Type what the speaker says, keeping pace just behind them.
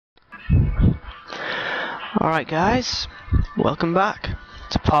Alright guys, welcome back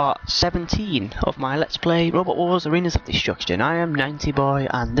to part 17 of my Let's Play Robot Wars Arenas of Destruction. I am NinetyBoy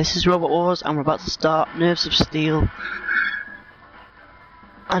and this is Robot Wars and we're about to start Nerves of Steel.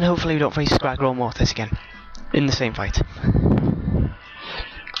 And hopefully we don't face Scraggle or Mortis again in the same fight.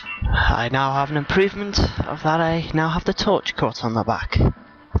 I now have an improvement of that. I now have the torch cut on the back.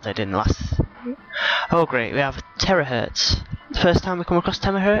 What I didn't last. Oh great, we have Terahertz. The first time we come across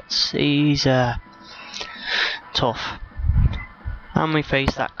Terahertz, he's tough. And we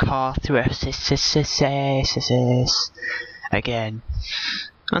face that Katharsisisisisis again.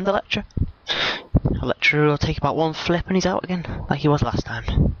 And Electra. Electra will take about one flip and he's out again, like he was last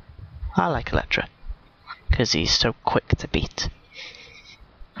time. I like Electra, because he's so quick to beat.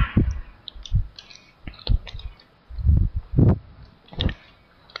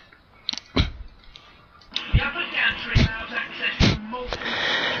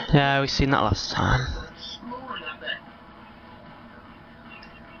 Yeah, we've seen that last time.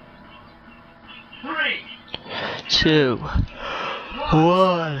 3, 2,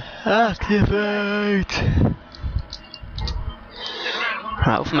 1, activate!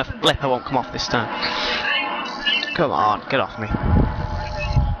 Right, hopefully my flipper won't come off this time. Come on, get off me.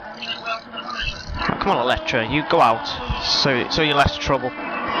 Oh, come on, Electra, you go out, so you're less trouble.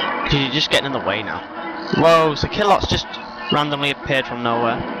 Because you're just getting in the way now. Whoa, so Killot's just randomly appeared from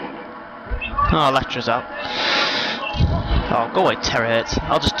nowhere. Oh, Electra's out. Oh, go away, Terahertz.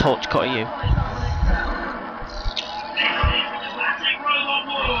 I'll just torch cut you.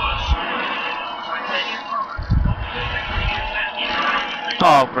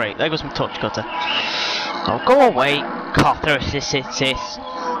 Oh, great. There goes my torch cutter. Oh, go away, Katharsisisisis.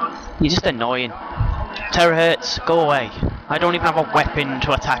 You're just annoying. Terahertz, go away. I don't even have a weapon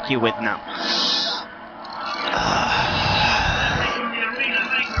to attack you with now.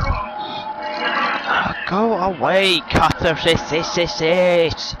 Go away,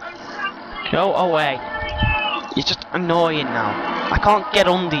 Katharsisisisis. Go away. You're just annoying now. I can't get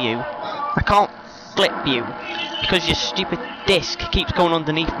under you. I can't flip you because your stupid disc keeps going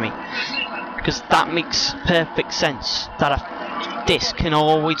underneath me. Because that makes perfect sense. That a disc can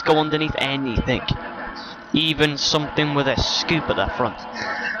always go underneath anything. Even something with a scoop at the front.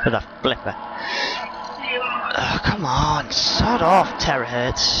 With a flipper. Come on, sod off,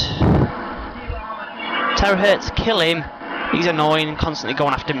 Terahertz. Terahertz, kill him. He's annoying and constantly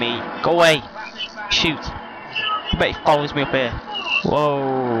going after me. Go away. Shoot. I bet he follows me up here.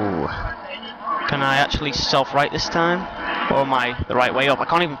 Whoa. Can I actually self-right this time? Or am I the right way up? I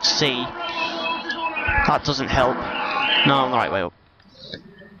can't even see. That doesn't help. No, I'm the right way up.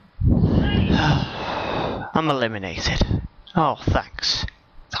 I'm eliminated. Oh, thanks.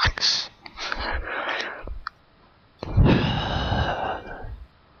 Thanks.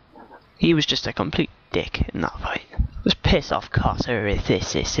 He was just a complete dick in that fight. Just piss off,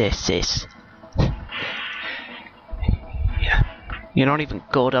 Katharsisisisisis. Yeah. You're not even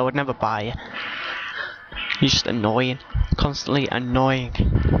good, I would never buy you. You're just annoying. Constantly annoying.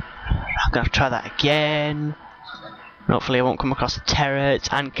 I'm gonna try that again. Hopefully I won't come across Terahertz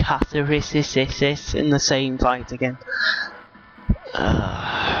and Katharsisisisis in the same fight again.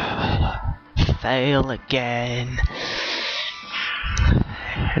 Fail again.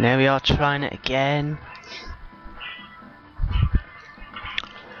 And there we are trying it again.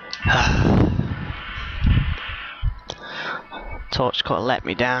 Torch cut let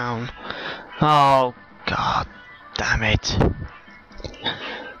me down. Oh god damn it.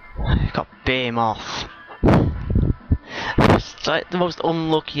 Got beam off. It's like the most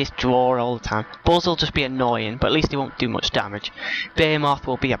unluckiest draw all the time. Buzz will just be annoying, but at least he won't do much damage. Behemoth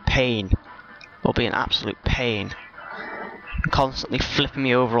will be a pain. Will be an absolute pain. Constantly flipping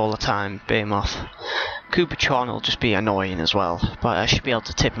me over all the time, Behemoth. Coopertron will just be annoying as well, but I should be able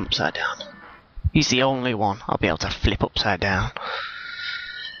to tip him upside down. He's the only one I'll be able to flip upside down.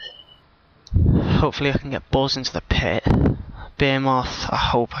 Hopefully I can get Buzz into the pit. Behemoth, I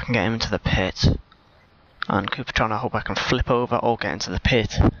hope I can get him into the pit. And Coopertron, I hope I can flip over or get into the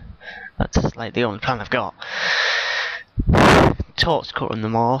pit. That's like the only plan I've got. Torch cutting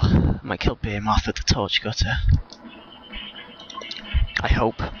them all. I might kill Behemoth with the torch cutter. I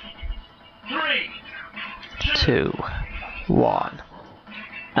hope. 3, 2, 1.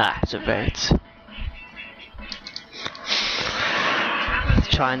 Activate.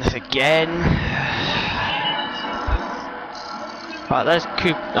 Trying this again. Right, there's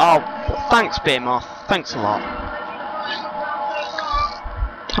Coop. Oh, thanks, Behemoth. Thanks a lot.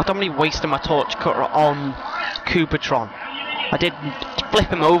 I don't really wasted my torch cutter on Coopertron. I did flip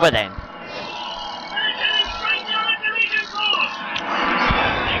him over then.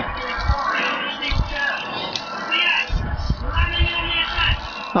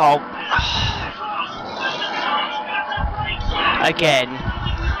 Oh. Again.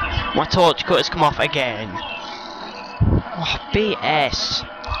 My torch cutter's come off again. Oh, BS.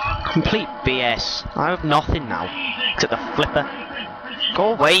 Complete BS. I have nothing now. Except the flipper.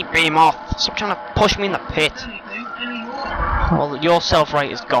 Go away, beam off. Stop trying to push me in the pit. Well, your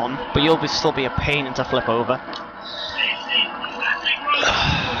self-right is gone, but you'll still be a pain to flip over.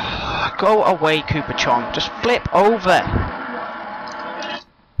 Go away, Cooper-chon. Just flip over.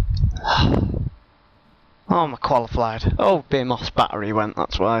 Oh, I'm qualified. Oh, Behemoth's battery went,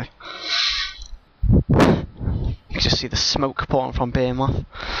 that's why. You can just see the smoke pouring from Behemoth.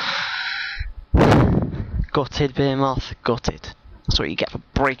 Gutted, Behemoth, gutted. That's what you get for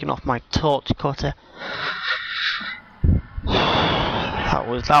breaking off my torch cutter.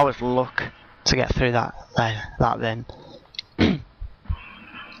 That was luck to get through that then.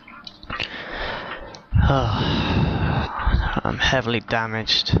 Oh, I'm heavily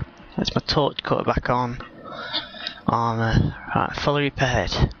damaged. Let's my torch cutter back on. Armour, right, fully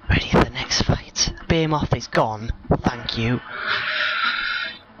repaired. Ready for the next fight. Behemoth is gone. Thank you.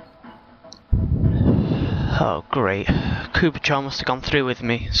 Oh great. Cooper-tron must have gone through with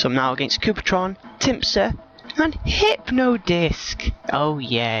me. So I'm now against Cooper-tron, Timpser, and Hypnodisc. Oh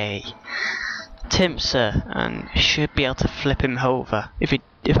yay. Timpser, and should be able to flip him over.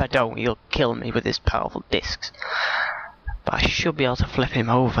 If I don't, he'll kill me with his powerful discs. But I should be able to flip him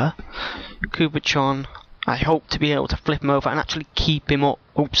over. Cooper-tron, I hope to be able to flip him over and actually keep him up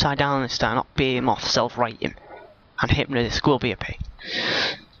upside down this time, not beam him off, self-right him. And Hypnodisc will be a pain,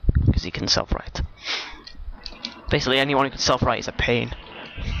 because he can self-right. Basically anyone who can self-right is a pain.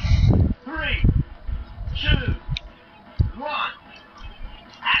 3, 2,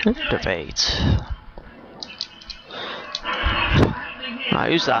 1. Debate. Right,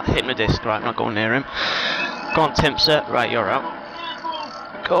 who's that? Hypnodisc. Right, I'm not going near him. Go on, Timpser. Right, you're out.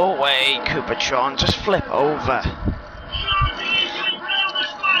 Go away, Cooper-tron. Just flip over.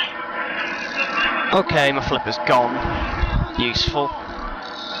 Okay, my flipper's gone. Useful.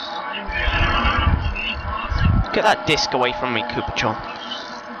 Get that disc away from me, Cooper-tron.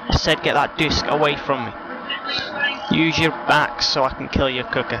 I said get that disc away from me. Use your back so I can kill your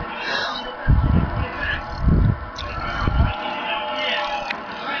cooker.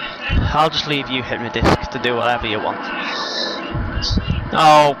 I'll just leave you, Hypnodisc, to do whatever you want.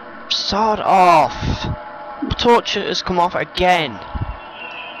 Oh, sod off! Torture has come off again.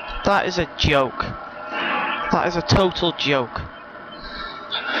 That is a joke. That is a total joke.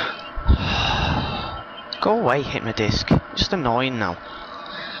 Go away, Hypnodisc. Just annoying now.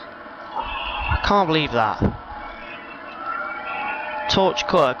 I can't believe that. Torch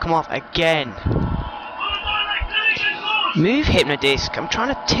cutter, come off again. Move, Hypnodisc. I'm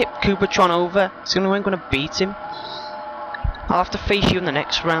trying to tip Cooper-tron over. It's the only way I'm going to beat him. I'll have to face you in the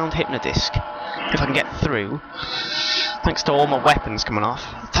next round, Hypnodisc, if I can get through. Thanks to all my weapons coming off.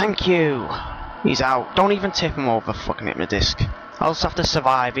 Thank you. He's out. Don't even tip him over, fucking Hypnodisc. I'll just have to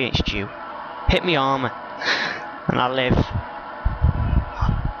survive against you. Hit me armour, and I live.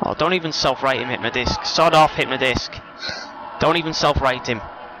 Oh, don't even self-right him, Hypnodisc. Sod off, Hypnodisc. Don't even self-right him.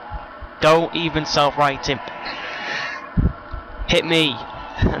 Don't even self-right him. Hit me,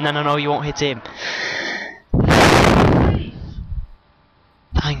 and then I know you won't hit him.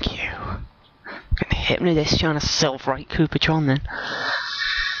 Thank you. Hypnodisc trying to self-right Cooper-tron then.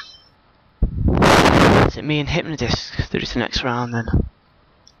 Is it me and Hypnodisc through to the next round then?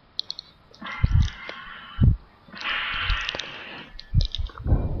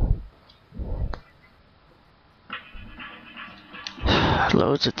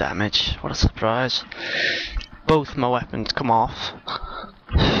 Loads of damage, what a surprise. Both my weapons come off.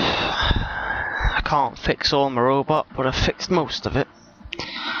 I can't fix all my robot, but I've fixed most of it.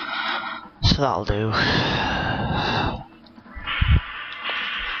 So that'll do.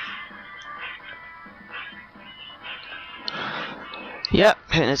 Yep,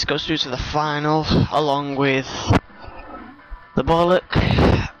 Hypnodisc goes through to the final, along with the Bollock,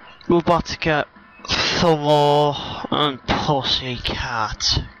 Robotica, Thor, and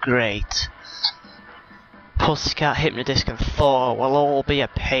Pussycat. Great. Pussycat, Hypnodisc, and Thor will all be a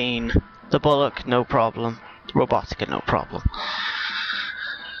pain. The Bollock, no problem. Robotica, no problem.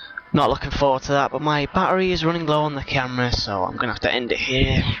 Not looking forward to that, but my battery is running low on the camera, so I'm gonna have to end it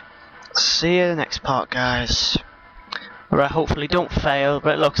here. See you in the next part, guys. Where I hopefully don't fail,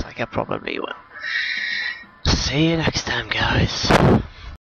 but it looks like I probably will. See you next time, guys.